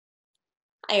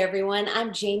Hi everyone,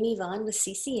 I'm Jamie Vaughn with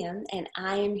CCM, and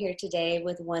I am here today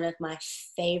with one of my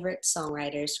favorite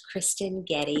songwriters, Kristyn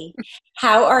Getty.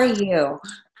 How are you?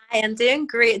 I am doing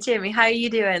great, Jamie. How are you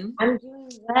doing? I'm doing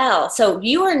well. So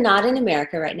you are not in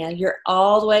America right now. You're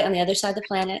all the way on the other side of the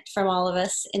planet from all of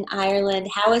us in Ireland.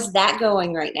 How is that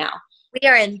going right now? We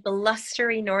are in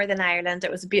blustery Northern Ireland.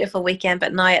 It was a beautiful weekend,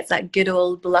 but now it's that good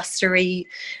old blustery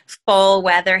fall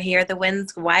weather here. The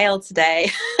wind's wild today.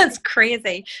 It's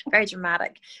crazy, very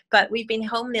dramatic. But we've been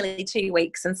home nearly 2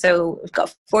 weeks, and so we've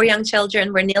got four young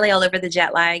children. We're nearly all over the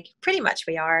jet lag. Pretty much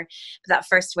we are. But that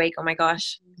first week, oh my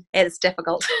gosh, it is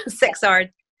difficult. 6 hour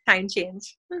time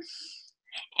change.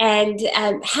 And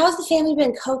how's the family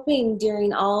been coping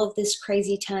during all of this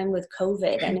crazy time with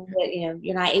COVID? I know that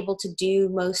you're not able to do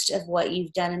most of what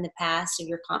you've done in the past of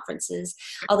your conferences,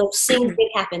 although Sing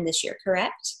did happen this year,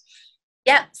 correct?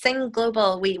 Yeah, Sing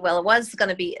Global. It was going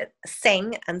to be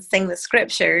Sing and Sing the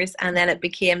Scriptures, and then it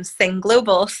became Sing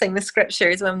Global, Sing the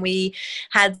Scriptures when we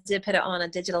had to put it on a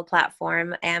digital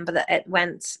platform. But it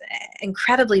went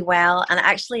incredibly well, and it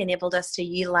actually enabled us to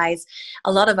utilize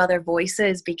a lot of other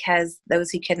voices because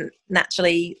those who couldn't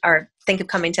naturally or think of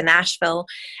coming to Nashville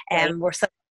Right. were so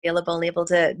available and able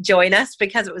to join us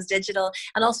because it was digital,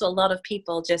 and also a lot of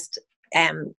people just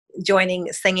um,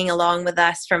 joining, singing along with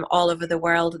us from all over the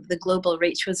world. The global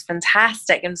reach was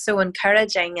fantastic and so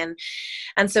encouraging.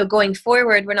 And so going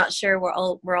forward, we're not sure where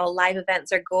all live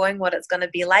events are going, what it's going to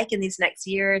be like in these next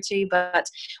year or two. But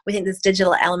we think this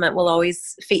digital element will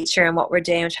always feature in what we're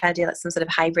doing. We're trying to do like some sort of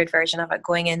hybrid version of it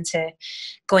going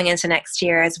into next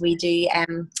year as we do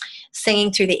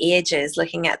singing through the ages,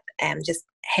 looking at just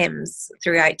hymns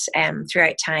throughout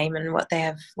time and what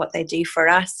they do for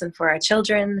us and for our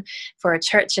children, for our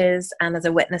churches, and as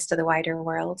a witness to the wider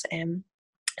world.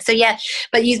 So yeah,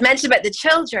 but you mentioned about the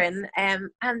children,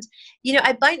 and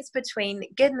I bounce between,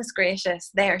 goodness gracious,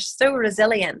 they are so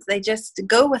resilient. They just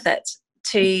go with it,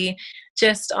 to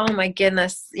just, oh my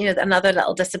goodness, another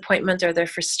little disappointment, or they're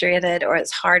frustrated, or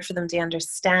it's hard for them to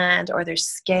understand, or they're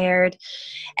scared.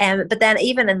 But then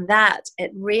even in that,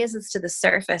 it raises to the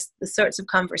surface the sorts of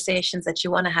conversations that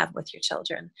you want to have with your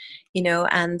children,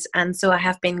 and so I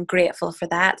have been grateful for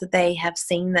that they have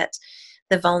seen that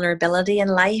the vulnerability in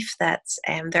life, that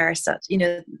there are such,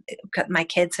 my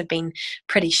kids have been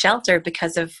pretty sheltered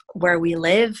because of where we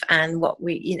live and what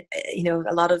we,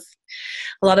 a lot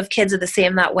of kids are the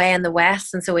same that way in the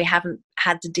West, and so we haven't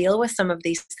had to deal with some of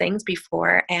these things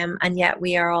before, and yet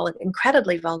we are all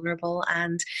incredibly vulnerable,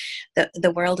 and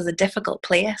the world is a difficult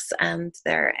place, and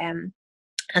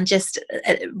just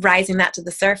rising that to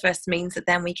the surface means that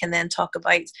then we can then talk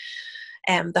about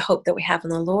the hope that we have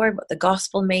in the Lord, what the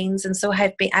gospel means. And so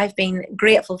I've been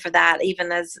grateful for that.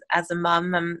 Even as a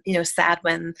mum, I'm sad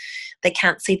when they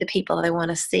can't see the people they want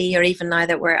to see, or even now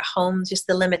that we're at home, just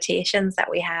the limitations that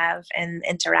we have in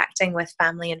interacting with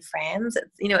family and friends.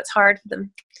 It's hard for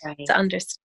them Right. to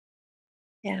understand.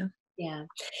 Yeah. Yeah.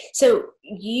 So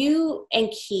you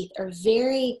and Keith are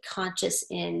very conscious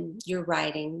in your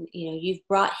writing. You've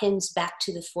brought hymns back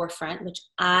to the forefront, which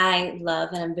I love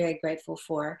and I'm very grateful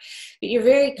for. But you're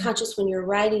very conscious when you're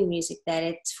writing music that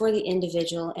it's for the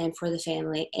individual and for the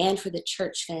family and for the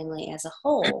church family as a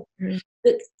whole. Mhm.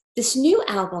 But this new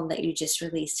album that you just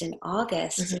released in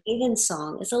August, Mhm. Even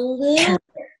Song, is a little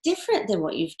bit different than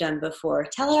what you've done before.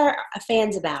 Tell our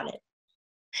fans about it.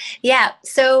 Yeah.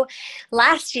 So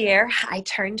last year I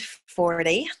turned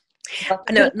 40.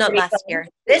 Welcome to No, the not 40 last Club. year.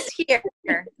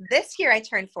 This year I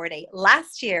turned 40.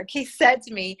 Last year, Keith said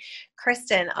to me,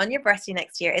 Kristyn, on your birthday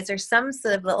next year, is there some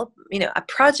sort of little, a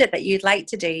project that you'd like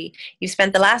to do? You've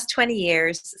spent the last 20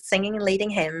 years singing and leading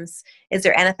hymns. Is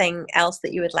there anything else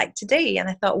that you would like to do? And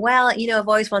I thought, well, I've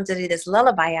always wanted to do this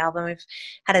lullaby album. We've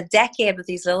had a decade with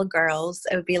these little girls.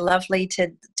 It would be lovely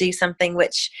to do something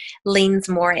which leans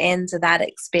more into that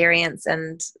experience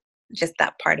and just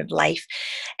that part of life.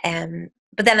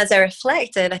 But then as I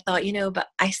reflected, I thought, but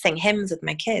I sing hymns with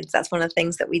my kids. That's one of the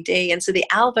things that we do. And so the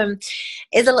album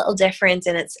is a little different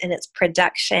in its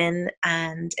production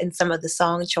and in some of the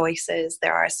song choices.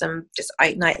 There are some just out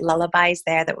and out lullabies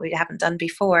there that we haven't done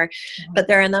before. But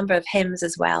there are a number of hymns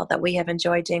as well that we have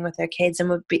enjoyed doing with our kids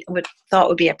and thought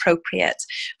would be appropriate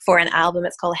for an album.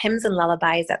 It's called Hymns and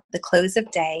Lullabies at the Close of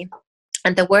Day.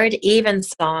 And the word even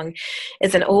song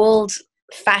is an old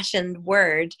fashioned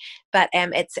word, but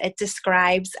it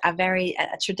describes a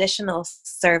traditional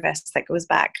service that goes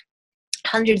back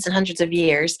hundreds and hundreds of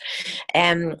years,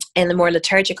 in the more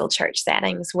liturgical church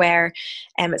settings, where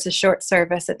it's a short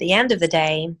service at the end of the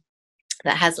day,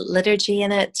 that has liturgy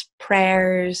in it,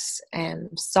 prayers and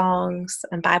songs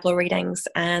and Bible readings.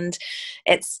 And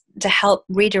it's to help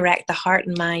redirect the heart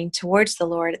and mind towards the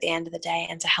Lord at the end of the day,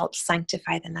 and to help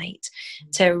sanctify the night,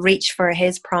 to reach for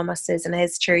his promises and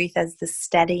his truth as the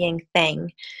steadying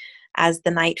thing as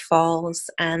the night falls,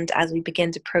 and as we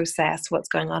begin to process what's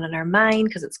going on in our mind,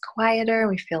 because it's quieter,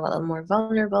 we feel a little more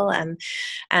vulnerable.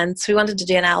 And so we wanted to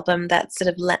do an album that sort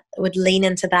of would lean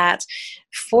into that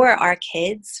for our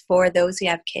kids, for those who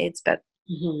have kids, but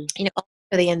you know,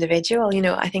 for the individual. You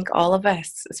know, I think all of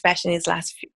us, especially in these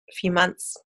last few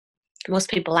months, most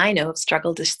people I know have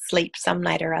struggled to sleep some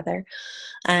night or other,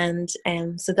 and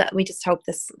so that we just hope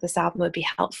this album would be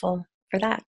helpful for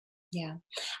that. Yeah,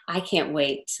 I can't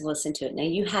wait to listen to it. Now,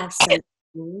 you have some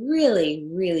really,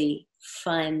 really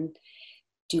fun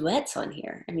duets on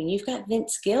here. I mean, you've got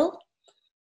Vince Gill.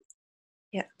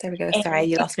 Yeah, there we go. Sorry,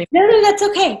 you lost me. No, that's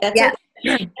okay. That's yeah.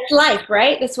 Okay. That's life,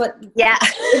 right? That's what. Yeah.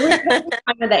 We're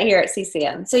talking that here at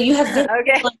CCM. So you have Vince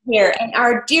Gill on here, and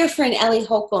our dear friend Ellie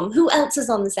Holcomb. Who else is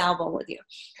on this album with you?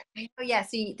 Oh, yeah.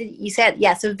 So you said,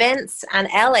 yeah. So Vince and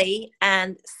Ellie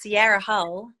and Sierra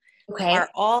Hull are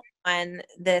all on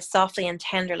the Softly and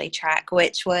Tenderly track,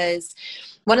 which was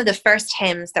one of the first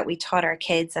hymns that we taught our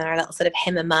kids in our little sort of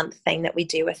hymn a month thing that we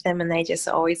do with them, and they just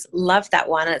always love that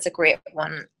one. And it's a great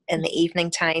one in the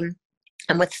evening time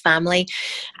and with family.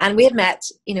 And we had met,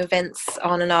 you know, Vince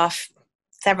on and off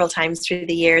several times through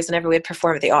the years whenever we'd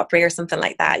perform at the Opry or something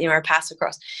like that, you know, our paths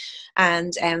across.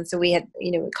 And so we had,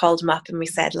 you know, we called him up and we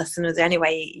said, listen, is there any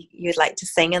way you'd like to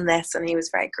sing in this? And he was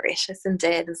very gracious and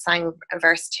did, and sang a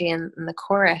verse 2 in the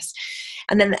chorus.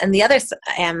 And then, and the other,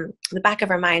 the back of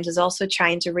our mind is also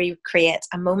trying to recreate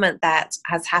a moment that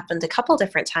has happened a couple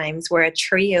different times where a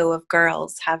trio of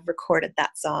girls have recorded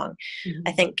that song.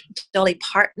 I think Dolly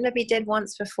Parton maybe did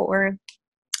once before,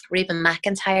 Reba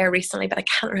McEntire recently, but I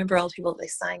can't remember all the people they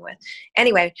sang with.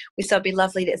 Anyway, we thought it'd be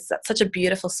lovely. It's such a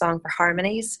beautiful song for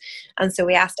harmonies. And so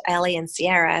we asked Ellie and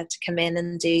Sierra to come in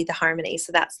and do the harmonies.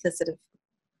 So that's the sort of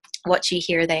what you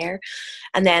hear there.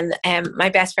 And then my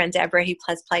best friend Deborah, who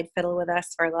has played fiddle with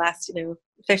us for the last,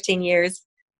 15 years,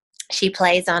 she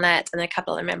plays on it, and a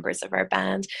couple of members of our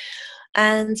band.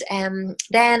 And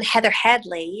then Heather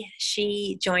Headley,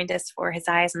 she joined us for His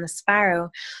Eyes on the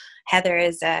Sparrow. Heather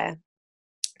is a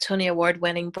Tony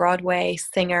Award-winning Broadway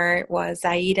singer, was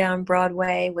Aida on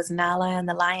Broadway, was Nala in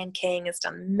The Lion King, has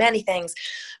done many things.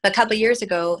 But a few years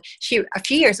ago,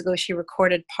 she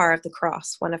recorded Power of the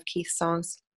Cross, one of Keith's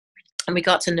songs. And we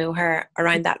got to know her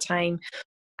around that time.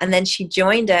 And then she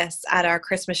joined us at our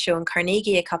Christmas show in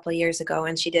Carnegie a couple of years ago,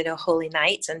 and she did a Holy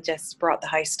Night and just brought the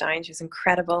house down. She was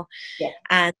incredible. Yeah.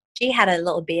 And she had a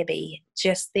little baby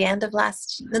just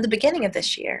the beginning of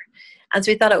this year. And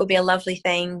so we thought it would be a lovely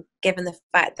thing, given the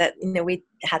fact that, we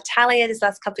had Talia this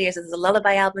last couple of years as a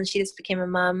lullaby album. She just became a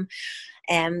mum,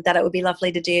 and that it would be lovely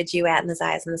to do a duet in His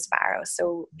Eyes on the Sparrow.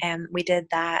 So we did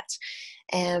that.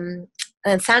 And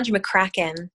Sandra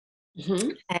McCracken,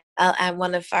 and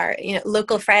one of our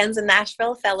local friends in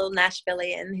Nashville, fellow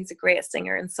Nashvilleian, who's a great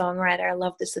singer and songwriter. I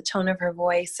love the tone of her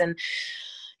voice, and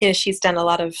she's done a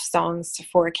lot of songs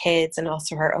for kids and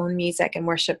also her own music and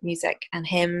worship music and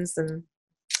hymns. And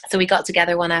so we got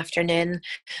together one afternoon,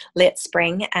 late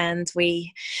spring, and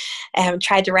we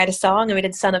tried to write a song, and we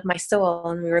did Son of My Soul,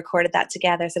 and we recorded that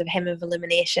together, sort of hymn of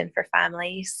illumination for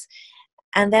families.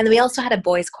 And then we also had a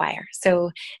boys choir.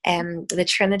 So the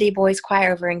Trinity Boys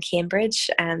Choir over in Cambridge,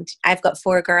 and I've got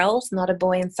 4 girls, not a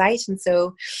boy in sight. And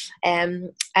so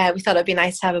we thought it'd be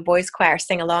nice to have a boys choir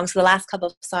sing along. So the last couple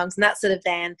of songs, and that sort of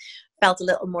then felt a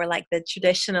little more like the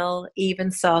traditional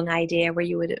evensong idea, where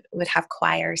you would have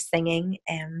choirs singing,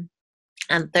 and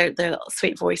their little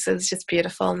sweet voices, just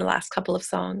beautiful in the last couple of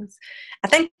songs. I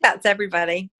think that's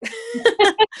everybody.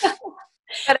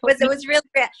 But it was really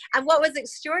great. And what was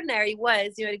extraordinary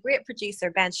was, a great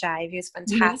producer, Ben Shive, who's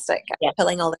fantastic at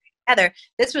pulling all that together.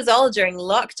 This was all during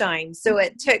lockdown, so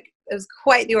it was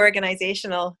quite the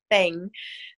organizational thing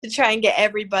to try and get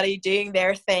everybody doing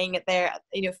their thing at their,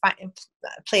 find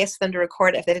place for them to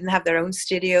record it. If they didn't have their own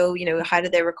studio, how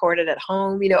did they record it at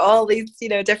home? All these,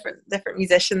 different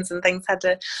musicians and things had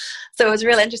to. So it was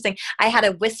really interesting. I had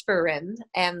a whisper room,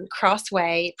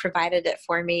 Crossway provided it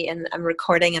for me, and I'm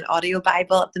recording an audio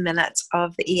Bible at the minute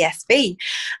of the ESV,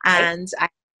 and I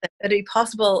would it be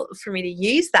possible for me to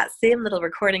use that same little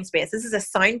recording space? This is a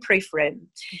soundproof room.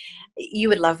 You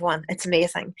would love one. It's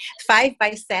amazing.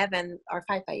 5x7 or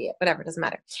 5x8, whatever, doesn't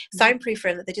matter. Soundproof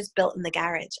room that they just built in the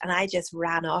garage. And I just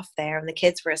ran off there and the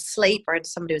kids were asleep or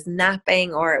somebody was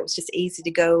napping or it was just easy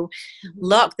to go.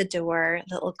 Lock the door,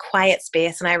 little quiet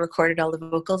space. And I recorded all the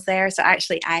vocals there. So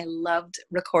actually I loved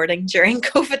recording during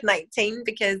COVID-19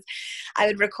 because I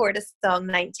would record a song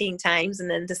 19 times and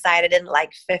then decide I didn't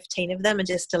like 15 of them and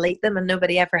just delete them and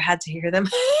nobody ever had to hear them.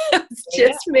 It was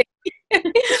just me.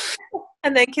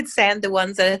 And then could send the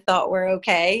ones that I thought were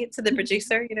okay to the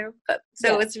producer, But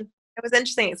so it was an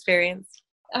interesting experience.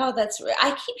 Oh,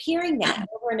 I keep hearing that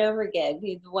over and over again.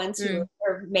 The ones who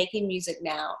are making music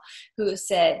now who have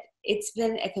said it's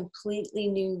been a completely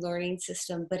new learning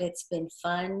system, but it's been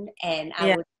fun and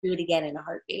I would do it again in a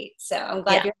heartbeat. So I'm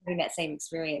glad you're having that same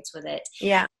experience with it.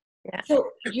 Yeah. So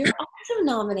you're also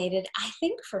nominated, I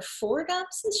think, for 4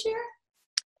 Dubs this year?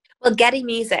 Well, Getty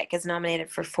Music is nominated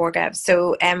for 4 Dubs.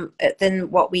 So then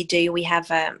what we do, we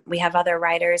have other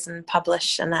writers and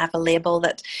publish and have a label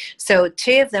that, so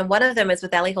 2 of them, one of them is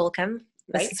with Ellie Holcomb.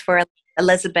 Right. This is for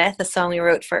Elizabeth, a song we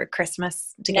wrote for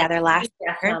Christmas together last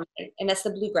year. And that's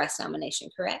the Bluegrass nomination,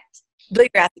 correct?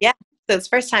 Bluegrass, yeah. So it's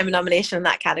first time nomination in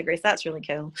that category. So that's really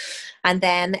cool. And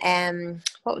then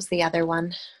what was the other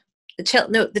one?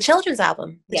 The children's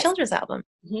album. Children's album.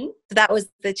 Mm-hmm. So that was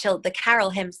the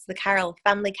carol hymns, the carol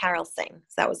family carol sing.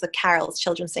 So that was the carols,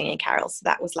 children singing carols. So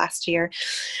that was last year.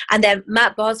 And then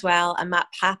Matt Boswell and Matt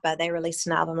Papa, they released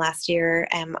an album last year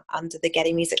under the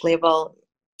Getty Music label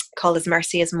called His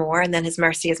Mercy Is More. And then His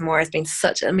Mercy Is More has been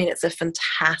it's a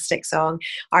fantastic song.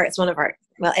 It's one of our,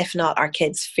 well, if not our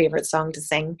kids' favorite song to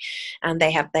sing, and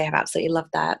they have absolutely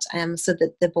loved that. So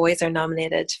the boys are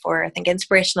nominated for, I think,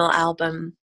 inspirational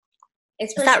album.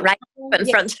 Is that right? In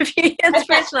front of you,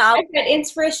 inspirational album.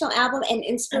 Inspirational album and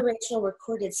inspirational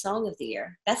recorded song of the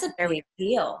year. That's a big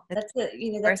deal. That's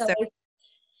that's always,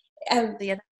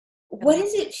 what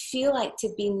does it feel like to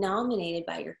be nominated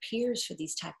by your peers for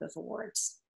these type of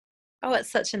awards? Oh,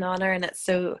 it's such an honor, and it is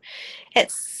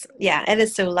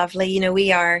so lovely.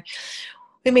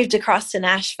 We moved across to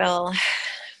Nashville.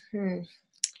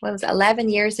 What was it, 11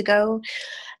 years ago?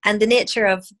 And the nature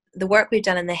of the work we've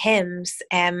done in the hymns,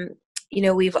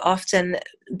 we've often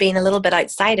been a little bit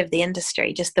outside of the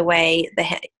industry, just the way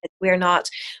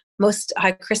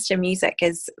how Christian music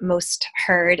is most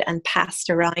heard and passed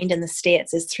around in the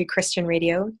States is through Christian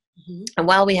radio. Mm-hmm. And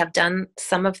while we have done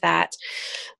some of that,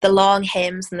 the long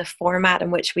hymns and the format in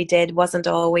which we did wasn't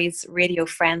always radio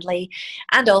friendly.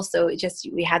 And also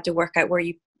we had to work out where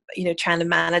trying to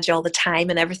manage all the time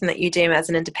and everything that you do as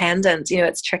an independent,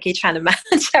 it's tricky trying to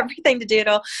manage everything to do it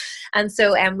all. And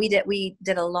so we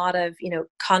did a lot of,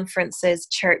 conferences,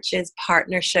 churches,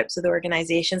 partnerships with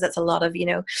organizations. That's a lot of,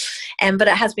 but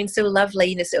it has been so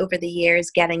lovely, over the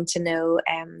years, getting to know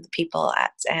the people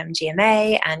at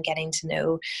GMA and getting to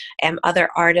know other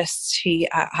artists who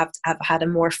have had a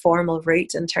more formal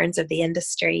route in terms of the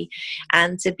industry,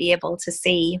 and to be able to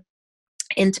see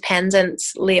independent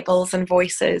labels and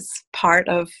voices part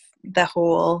of the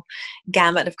whole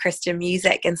gamut of Christian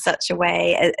music in such a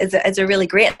way is a really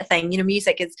great thing.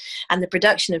 Music and the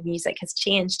production of music has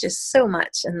changed just so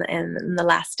much in the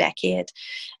last decade,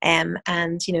 and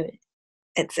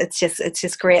it's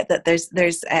just great that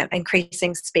there's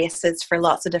increasing spaces for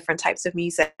lots of different types of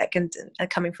music and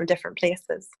coming from different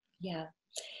places. Yeah.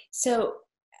 So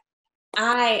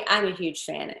I'm a huge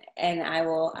fan, and I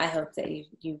hope that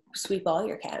you sweep all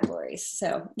your categories.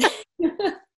 So,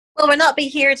 well, we'll not be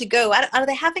here to go. Are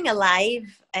they having a live?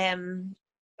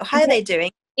 How are they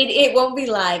doing? It won't be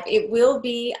live. It will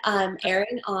be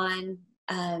airing on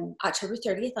October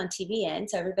 30th on TBN.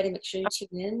 So everybody make sure you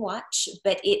tune in and watch.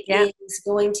 But it is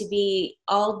going to be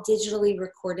all digitally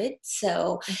recorded.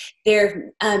 So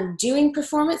they're doing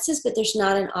performances, but there's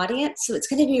not an audience. So it's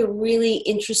going to be a really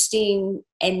interesting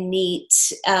and neat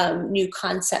new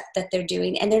concept that they're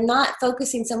doing. And they're not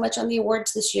focusing so much on the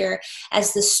awards this year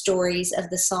as the stories of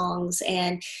the songs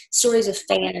and stories of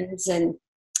fans and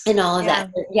all of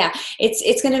that. Yeah,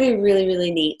 it's going to be really,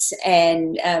 really neat.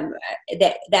 And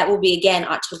that will be, again,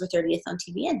 October 30th on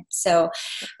TBN. So,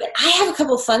 but I have a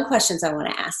couple of fun questions I want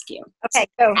to ask you. Okay,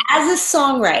 go. As a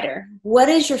songwriter, what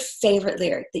is your favorite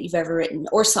lyric that you've ever written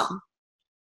or song?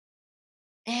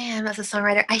 As a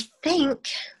songwriter, I think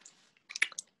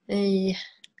there's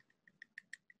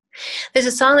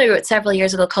a song I wrote several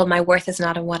years ago called My Worth Is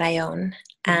Not in What I Own.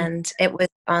 And it was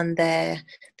on the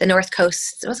North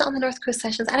Coast. Was it on the North Coast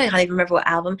Sessions? I don't even remember what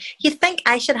album. You'd think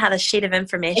I should have a sheet of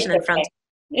information in front of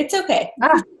me. It's okay.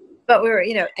 but we were,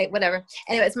 whatever.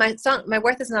 Anyway, it's my song, My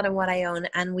Worth Is Not in What I Own.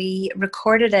 And we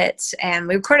recorded it,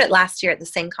 we recorded it last year at the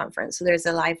Sing Conference. So there's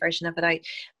a live version of it out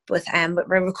with, but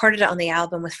we recorded it on the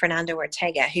album with Fernando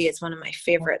Ortega, who is one of my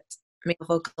favorite male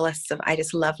vocalists. I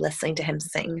just love listening to him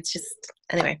sing. It's just,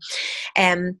 anyway.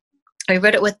 I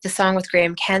wrote it with the song with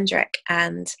Graham Kendrick,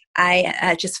 and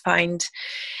I just found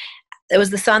it was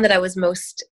the song that I was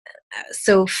most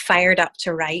so fired up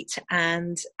to write.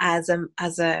 And as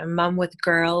a mum with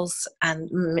girls,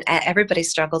 and everybody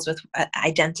struggles with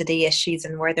identity issues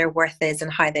and where their worth is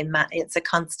and how they it's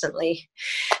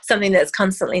something that's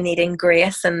constantly needing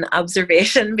grace and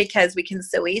observation, because we can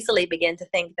so easily begin to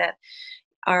think that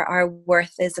our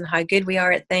worth is in how good we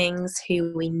are at things,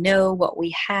 who we know, what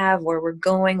we have, where we're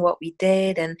going, what we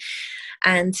did,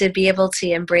 and to be able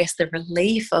to embrace the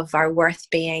relief of our worth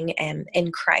being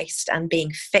in Christ and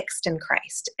being fixed in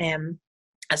Christ.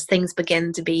 As things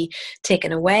begin to be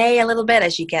taken away a little bit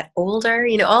as you get older,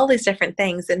 all these different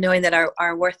things, and knowing that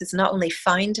our worth is not only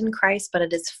found in Christ, but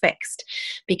it is fixed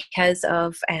because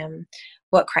of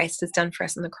what Christ has done for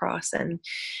us on the cross. And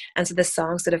so this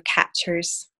song sort of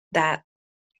captures that.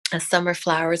 As summer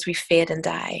flowers we fade and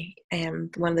die.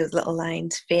 One of those little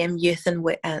lines: fame and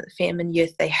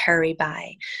youth they hurry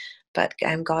by, but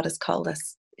God has called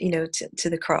us, to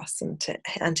the cross and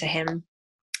to Him,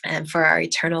 and for our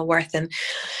eternal worth.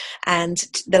 And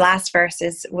the last verse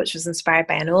which was inspired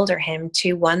by an older hymn: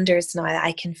 two wonders now that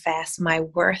I confess, my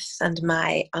worth and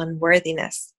my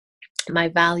unworthiness, my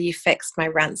value fixed, my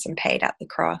ransom paid at the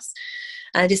cross.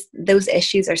 And those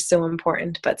issues are so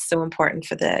important, but so important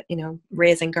for the,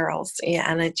 raising girls. Yeah.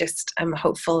 And I'm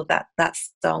hopeful that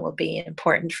song will be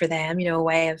important for them, a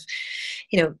way of,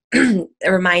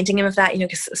 reminding him of that,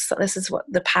 because this is what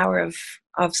the power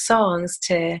of songs,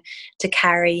 to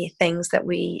carry things that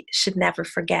we should never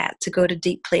forget, to go to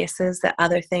deep places that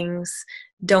other things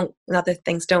don't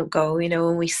go.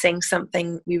 When we sing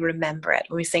something, we remember it.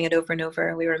 When we sing it over and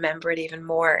over, we remember it even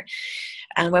more.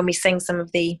 And when we sing some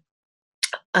of the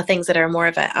things that are more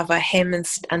of a hymn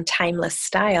and timeless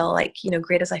style, like,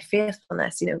 great is thy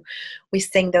faithfulness, we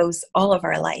sing those all of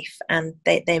our life, and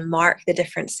they mark the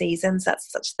different seasons.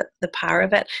 That's such the power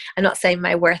of it. I'm not saying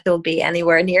my worth will be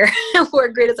anywhere near where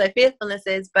great is thy faithfulness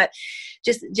is, but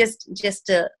just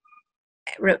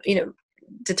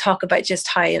to talk about just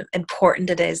how important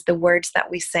it is, the words that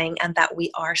we sing, and that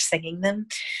we are singing them.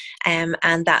 And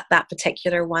that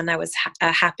particular one, I was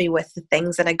happy with the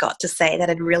things that I got to say that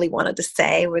I'd really wanted to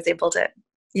say. I was able to,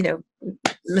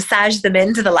 massage them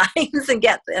into the lines and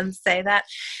get them to say that.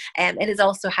 It is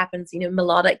also happens,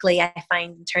 melodically, I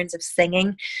find, in terms of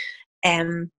singing.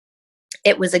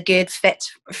 It was a good fit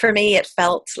for me. It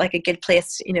felt like a good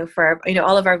place, for,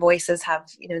 all of our voices have,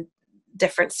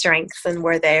 different strengths and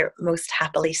where they most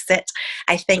happily sit.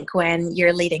 I think when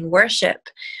you're leading worship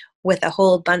with a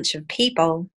whole bunch of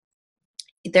people,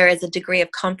 there is a degree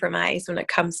of compromise when it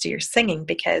comes to your singing,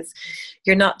 because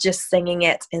you're not just singing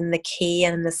it in the key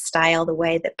and in the style, the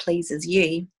way that pleases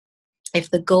you.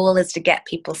 If the goal is to get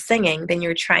people singing, then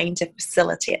you're trying to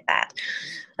facilitate that.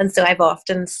 And so I've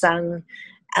often sung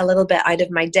a little bit out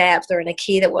of my depth, or in a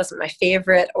key that wasn't my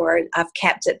favorite, or I've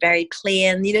kept it very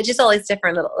plain, just all these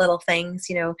different little things,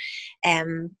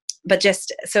 but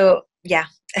just, so yeah.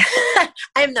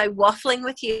 I'm now waffling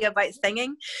with you about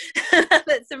singing.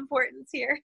 That's important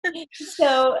here.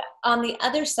 So on the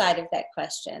other side of that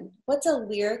question, what's a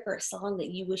lyric or a song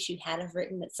that you wish you had have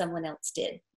written that someone else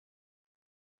did?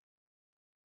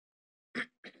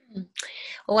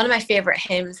 Well, one of my favorite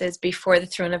hymns is Before the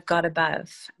Throne of God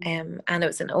Above. And it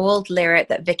was an old lyric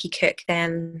that Vicky Cook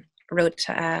then wrote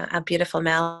a beautiful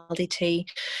melody to.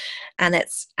 And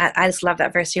I just love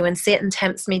that verse. When Satan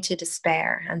tempts me to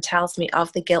despair and tells me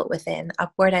of the guilt within,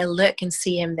 upward I look and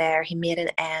see him there. He made an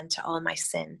end to all my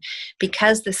sin.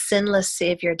 Because the sinless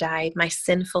Savior died, my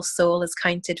sinful soul is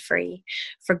counted free.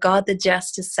 For God the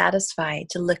just is satisfied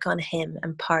to look on him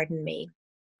and pardon me.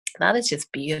 That is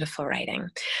just beautiful writing,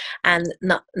 and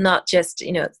not just,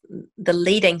 the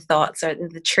leading thoughts or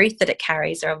the truth that it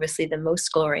carries are obviously the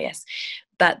most glorious,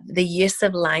 but the use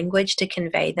of language to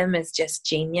convey them is just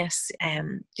genius.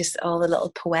 Just all the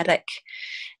little poetic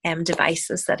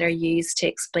devices that are used to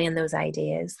explain those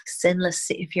ideas. Sinless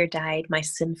Savior died, my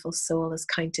sinful soul is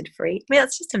counted free. I mean,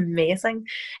 it's just amazing.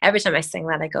 Every time I sing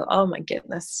that, I go, oh my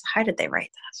goodness, how did they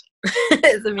write that?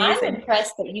 It's amazing. I'm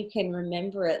impressed that you can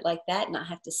remember it like that and not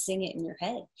have to sing it in your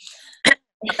head.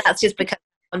 That's just because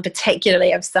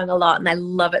particularly I've sung a lot and I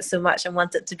love it so much. I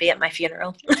want it to be at my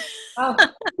funeral. Oh.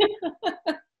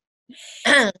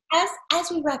 As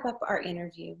we wrap up our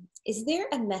interview, is there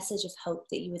a message of hope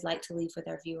that you would like to leave with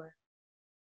our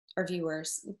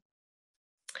viewers?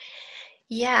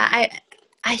 Yeah,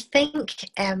 I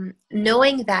think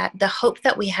knowing that the hope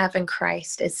that we have in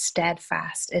Christ is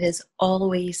steadfast. It is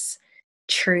always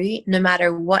true, no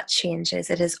matter what changes.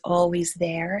 It is always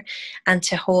there, and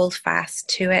to hold fast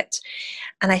to it.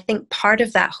 And I think part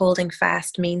of that holding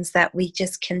fast means that we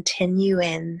just continue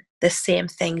in the same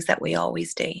things that we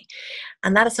always do.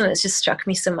 And that is something that's just struck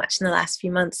me so much in the last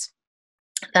few months,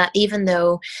 that even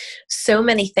though so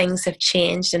many things have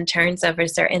changed in terms of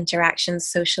our interactions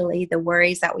socially, the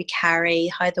worries that we carry,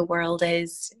 how the world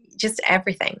is, just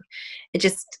everything. It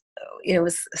just,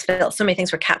 was felt so many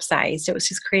things were capsized. It was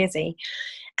just crazy.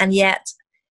 And yet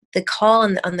the call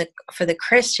on the for the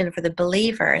Christian, for the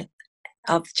believer,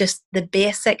 of just the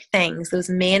basic things, those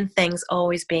main things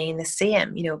always being the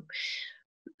same,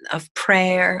 of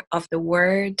prayer, of the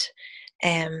word,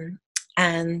 and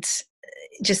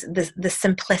just the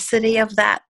simplicity of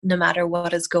that, no matter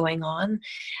what is going on,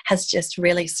 has just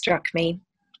really struck me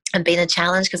and been a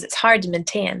challenge, because it's hard to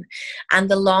maintain. And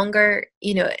the longer,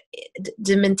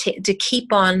 to maintain, to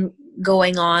keep on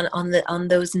going on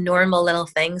those normal little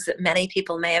things that many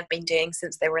people may have been doing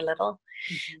since they were little,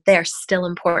 they are still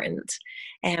important.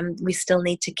 And we still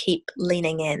need to keep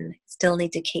leaning in, still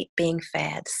need to keep being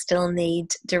fed, still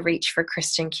need to reach for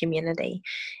Christian community.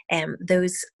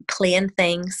 Those plain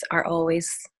things are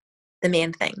always the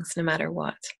main things, no matter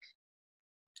what.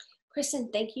 Kristyn,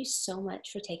 thank you so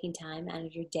much for taking time out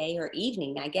of your day or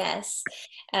evening, I guess,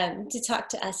 to talk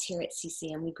to us here at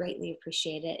CCM. We greatly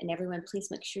appreciate it. And everyone, please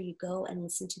make sure you go and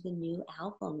listen to the new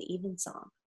album, The Evensong.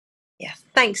 Yeah,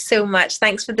 thanks so much.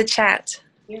 Thanks for the chat.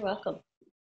 You're welcome.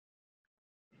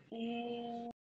 And